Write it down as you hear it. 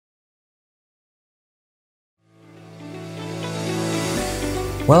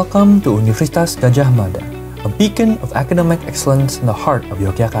Welcome to Universitas Gadjah Mada, a beacon of academic excellence in the heart of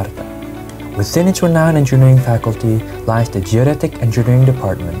Yogyakarta. Within its renowned engineering faculty lies the Geodetic Engineering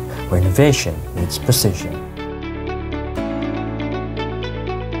Department, where innovation meets precision.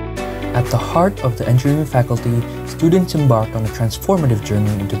 At the heart of the engineering faculty, students embark on a transformative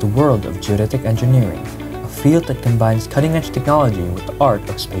journey into the world of geodetic engineering, a field that combines cutting-edge technology with the art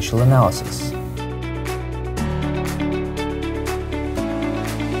of spatial analysis.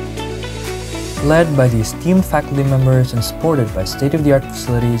 Led by the esteemed faculty members and supported by state-of-the-art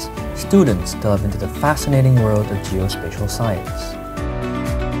facilities, students delve into the fascinating world of geospatial science.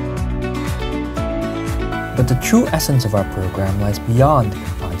 But the true essence of our program lies beyond the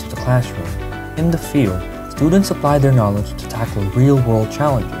confines of the classroom. In the field, students apply their knowledge to tackle real-world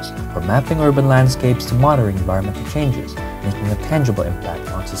challenges, from mapping urban landscapes to monitoring environmental changes, making a tangible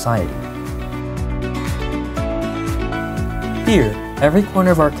impact on society. Here, every corner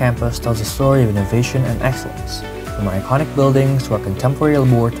of our campus tells a story of innovation and excellence. From our iconic buildings to our contemporary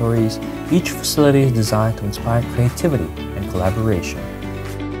laboratories, each facility is designed to inspire creativity and collaboration.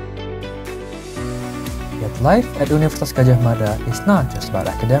 Yet life at Universitas Gadjah Mada is not just about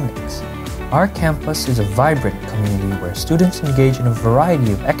academics. Our campus is a vibrant community where students engage in a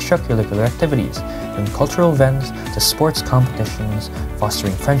variety of extracurricular activities, from cultural events to sports competitions,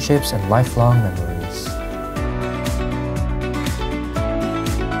 fostering friendships and lifelong memories.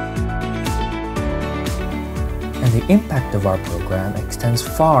 And the impact of our program extends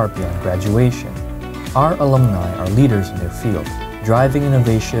far beyond graduation. Our alumni are leaders in their field, driving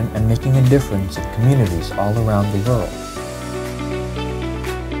innovation and making a difference in communities all around the world.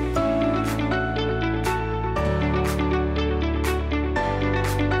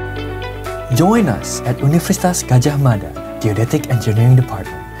 Join us at Universitas Gadjah Mada, Geodetic Engineering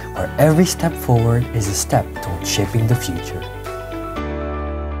Department, where every step forward is a step towards shaping the future.